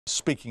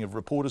Speaking of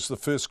reporters, the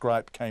first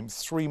gripe came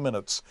 3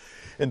 minutes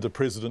into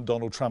President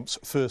Donald Trump's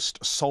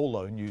first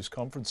solo news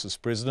conference as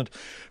president.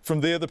 From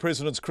there, the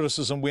president's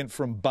criticism went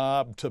from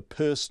barbed to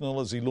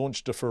personal as he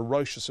launched a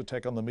ferocious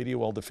attack on the media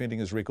while defending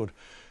his record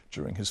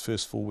during his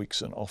first 4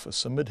 weeks in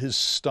office. Amid his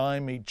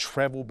stymied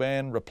travel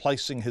ban,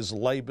 replacing his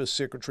Labor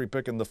secretary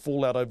pick and the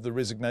fallout over the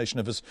resignation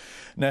of his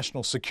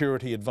national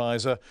security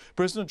advisor,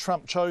 President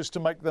Trump chose to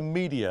make the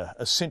media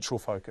a central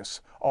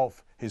focus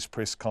of his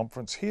press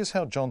conference. Here's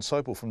how Jon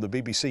Sopel from the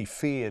BBC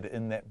fared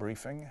in that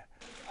briefing.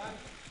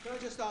 Can I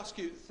just ask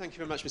you, thank you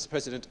very much, Mr.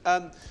 President.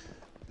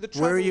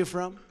 Where are you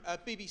from?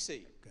 BBC.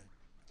 Okay.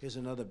 Here's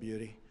another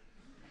beauty.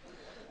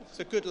 It's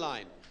a good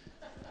line.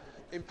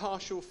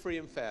 Impartial, free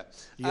and fair.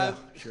 Yeah,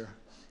 sure.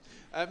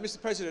 Mr.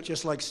 President.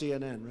 Just like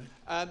CNN,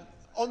 right?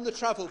 On the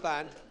travel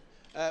ban,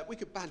 we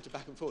could banter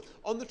back and forth.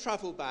 On the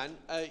travel ban,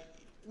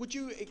 would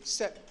you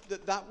accept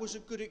that that was a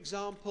good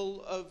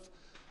example of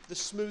the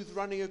smooth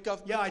running of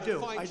government? Yeah, I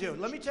do.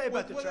 Let me tell you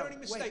about the travel. Were there any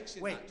mistakes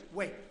in that?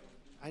 Wait.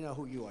 I know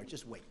who you are.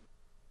 Just wait.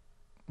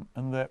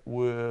 And that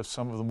were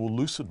some of the more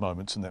lucid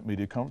moments in that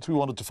media conference. We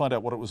wanted to find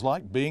out what it was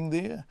like being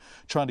there,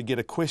 trying to get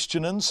a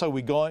question in. So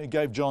we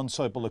gave Jon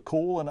Sopel a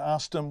call and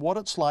asked him what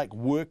it's like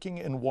working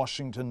in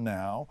Washington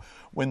now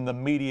when the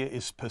media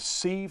is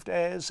perceived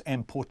as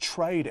and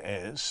portrayed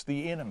as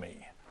the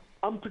enemy.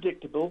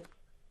 Unpredictable,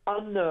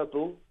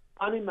 unknowable,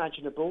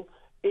 unimaginable.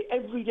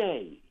 Every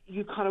day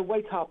you kind of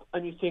wake up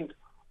and you think,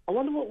 I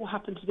wonder what will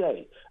happen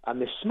today.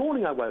 And this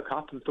morning I woke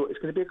up and thought it's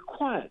going to be a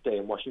quiet day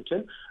in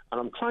Washington,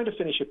 and I'm trying to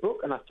finish a book,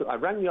 and I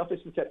rang the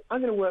office and said,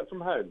 I'm going to work from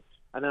home.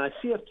 And then I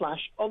see a flash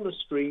on the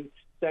screen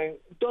saying,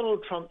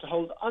 Donald Trump to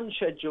hold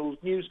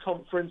unscheduled news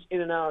conference in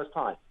an hour's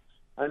time.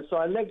 And so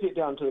I legged it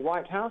down to the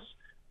White House,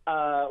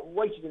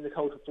 waited in the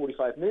cold for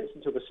 45 minutes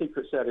until the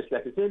Secret Service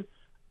let us in,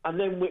 and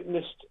then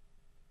witnessed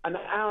an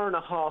hour and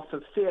a half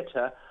of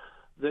theatre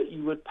that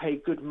you would pay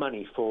good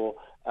money for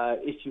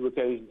if you were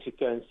going to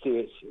go and see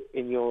it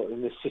in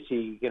the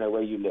city,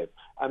 where you live.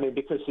 I mean,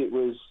 because it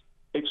was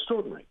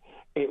extraordinary.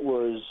 It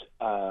was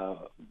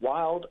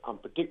wild,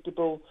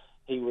 unpredictable.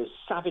 He was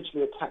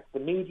savagely attacked the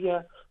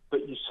media,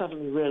 but you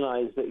suddenly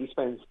realise that he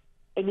spends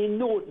an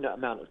inordinate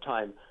amount of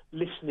time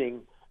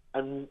listening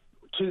and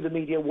to the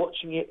media,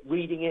 watching it,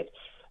 reading it,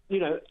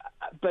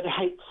 but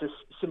hates us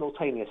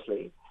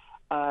simultaneously.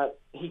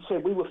 He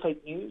said we were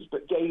fake news,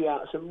 but gave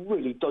out some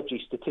really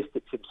dodgy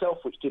statistics himself,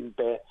 which didn't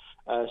bear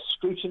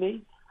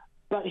scrutiny.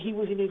 But he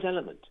was in his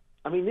element.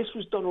 I mean, this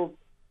was Donald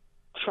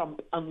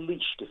Trump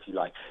unleashed, if you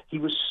like. He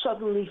was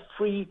suddenly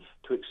free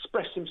to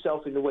express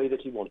himself in the way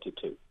that he wanted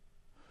to.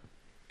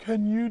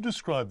 Can you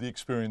describe the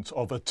experience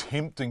of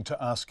attempting to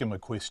ask him a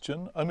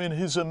question? I mean,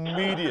 his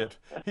immediate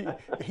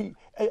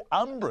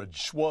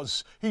umbrage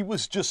was he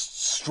was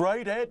just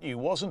straight at you,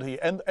 wasn't he?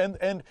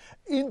 And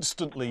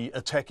instantly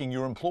attacking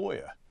your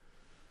employer.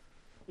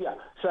 Yeah.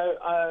 So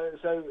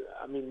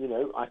I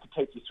mean, I could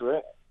take you through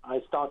it.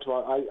 Thank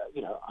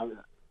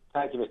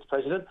you, Mr.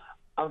 President.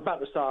 I'm about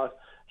to start.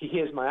 He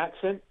hears my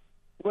accent.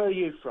 Where are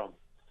you from?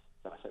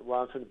 So I said,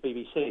 well, I'm from the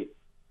BBC.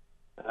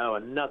 Oh,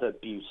 another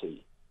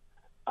beauty.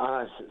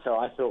 So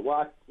I thought,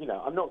 well,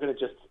 I'm not going to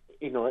just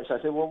ignore it. So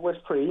I said, well, we're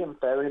free and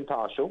fair and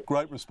impartial.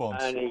 Great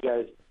response. And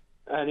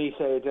he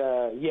said,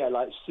 yeah,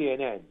 like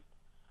CNN.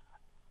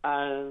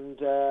 And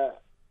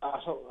I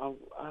thought,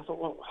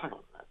 well, hang on.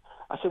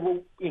 I said, well,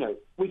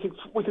 we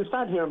can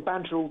stand here and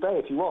banter all day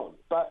if you want,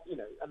 but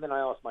and then I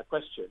asked my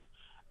question,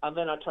 and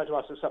then I tried to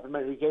ask a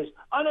supplementary. He goes,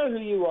 I know who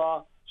you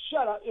are.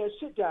 Shut up.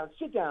 Sit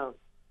down.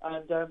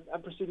 And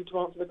proceeded to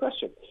answer the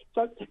question.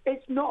 So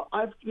it's not.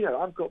 I've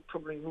got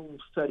probably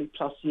 30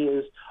 plus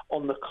years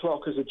on the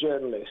clock as a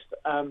journalist.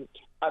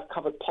 I've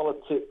covered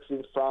politics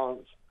in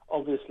France,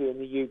 obviously in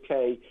the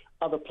UK,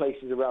 other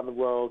places around the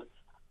world.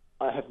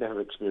 I have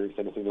never experienced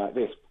anything like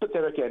this. But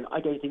there again, I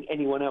don't think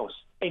anyone else,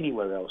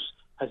 anywhere else,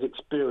 has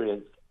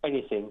experienced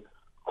anything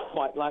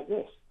quite like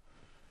this.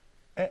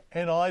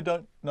 And I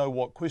don't know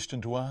what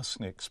question to ask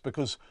next,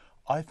 because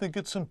I think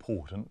it's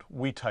important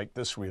we take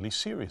this really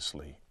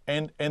seriously.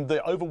 And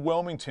the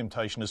overwhelming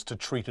temptation is to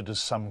treat it as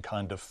some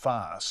kind of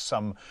farce,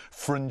 some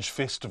fringe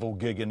festival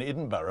gig in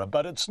Edinburgh,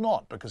 but it's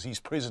not, because he's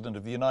President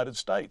of the United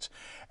States.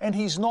 And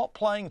he's not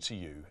playing to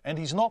you, and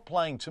he's not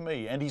playing to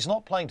me, and he's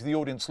not playing to the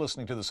audience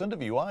listening to this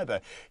interview either.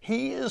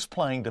 He is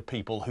playing to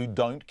people who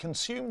don't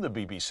consume the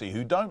BBC,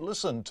 who don't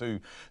listen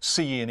to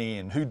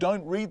CNN, who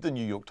don't read the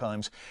New York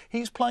Times.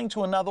 He's playing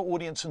to another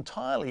audience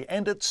entirely,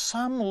 and at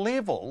some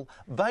level,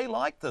 they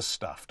like this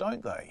stuff,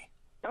 don't they?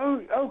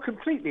 Oh,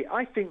 completely.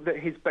 I think that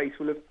his base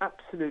will have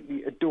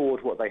absolutely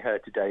adored what they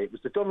heard today. It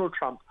was the Donald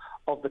Trump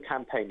of the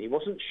campaign. He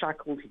wasn't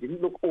shackled. He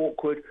didn't look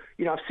awkward.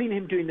 I've seen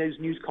him doing those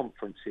news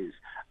conferences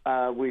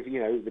with,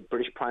 the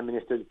British Prime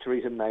Minister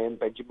Theresa May and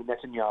Benjamin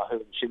Netanyahu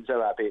and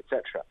Shinzo Abe,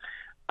 etc.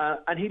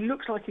 And he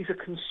looks like he's a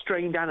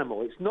constrained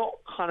animal. It's not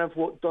kind of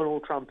what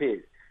Donald Trump is.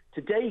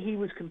 Today he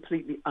was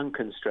completely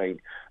unconstrained.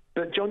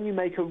 But, John, you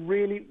make a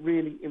really,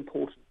 really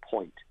important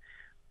point.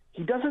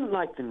 He doesn't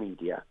like the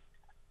media.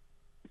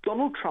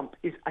 Donald Trump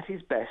is at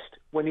his best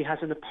when he has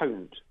an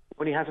opponent.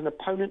 When he has an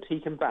opponent he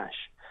can bash.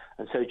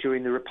 And so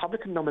during the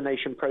Republican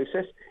nomination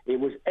process, it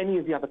was any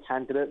of the other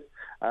candidates,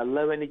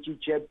 low-energy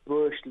Jeb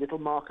Bush, little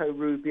Marco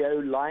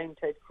Rubio, lying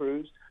Ted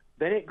Cruz.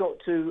 Then it got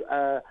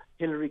to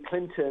Hillary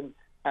Clinton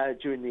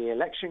during the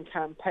election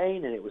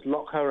campaign, and it was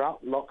lock her up,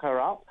 lock her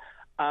up.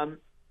 And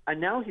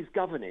now he's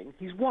governing.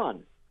 He's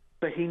won,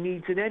 but he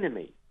needs an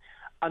enemy.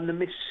 And the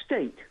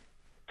mistake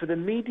for the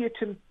media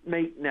to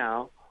make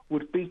now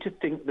would be to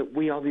think that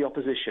we are the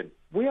opposition.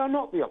 We are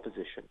not the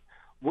opposition.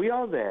 We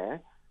are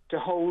there to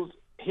hold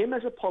him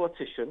as a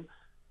politician,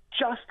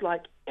 just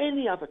like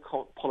any other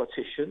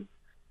politician,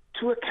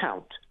 to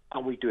account.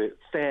 And we do it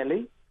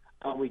fairly,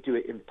 and we do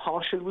it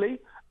impartially,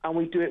 and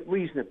we do it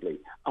reasonably.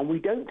 And we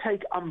don't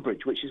take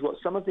umbrage, which is what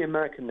some of the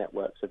American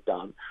networks have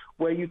done,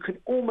 where you can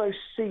almost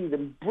see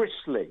them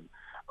bristling.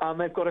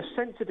 They've got a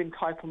sense of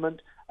entitlement,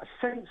 a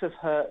sense of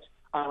hurt,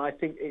 and I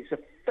think it's a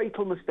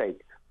fatal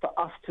mistake for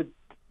us to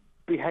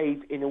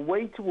behave in a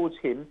way towards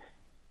him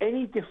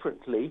any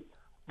differently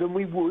than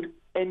we would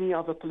any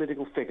other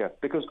political figure,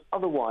 because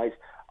otherwise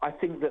I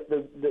think that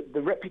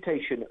the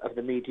reputation of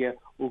the media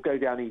will go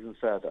down even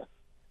further.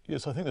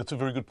 Yes, I think that's a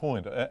very good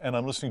point. And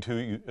I'm listening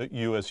to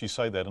you as you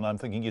say that, and I'm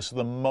thinking, yes,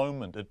 the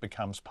moment it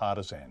becomes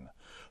partisan,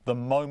 the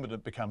moment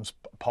it becomes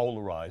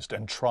polarised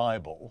and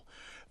tribal,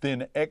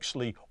 then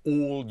actually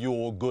all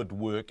your good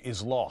work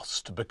is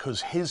lost,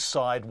 because his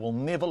side will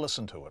never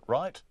listen to it,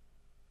 right?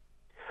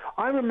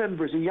 I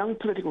remember as a young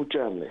political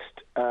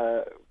journalist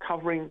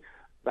covering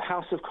the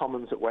House of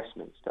Commons at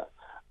Westminster,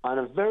 and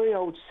a very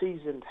old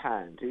seasoned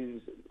hand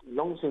who's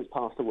long since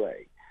passed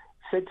away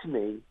said to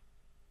me,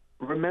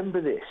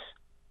 remember this,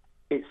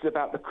 it's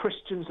about the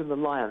Christians and the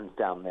Lions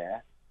down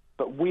there,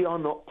 but we are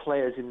not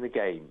players in the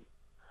game.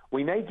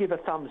 We may give a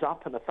thumbs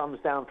up and a thumbs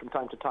down from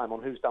time to time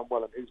on who's done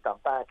well and who's done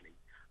badly,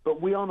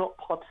 but we are not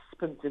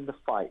participants in the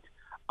fight.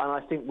 And I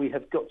think we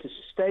have got to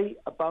stay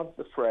above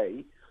the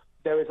fray.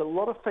 There is a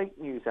lot of fake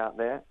news out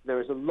there.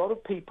 There is a lot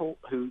of people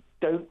who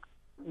don't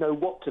know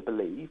what to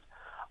believe.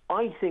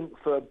 I think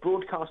for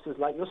broadcasters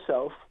like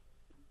yourself,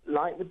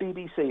 like the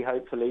BBC,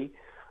 hopefully,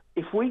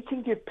 if we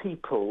can give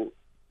people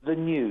the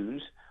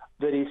news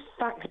that is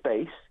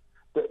fact-based,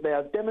 that they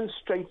are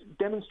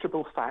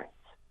demonstrable facts,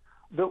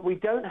 that we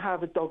don't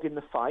have a dog in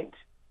the fight,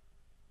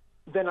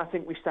 then I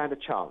think we stand a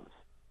chance.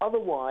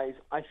 Otherwise,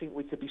 I think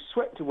we could be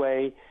swept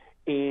away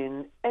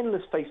in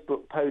endless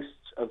Facebook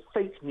posts of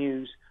fake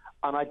news,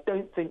 and I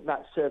don't think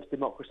that serves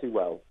democracy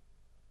well.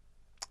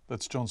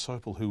 That's Jon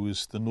Sopel, who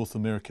is the North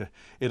America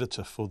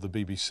editor for the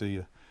BBC,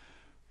 a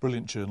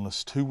brilliant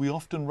journalist who we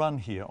often run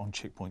here on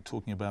Checkpoint,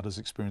 talking about his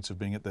experience of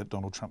being at that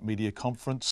Donald Trump media conference.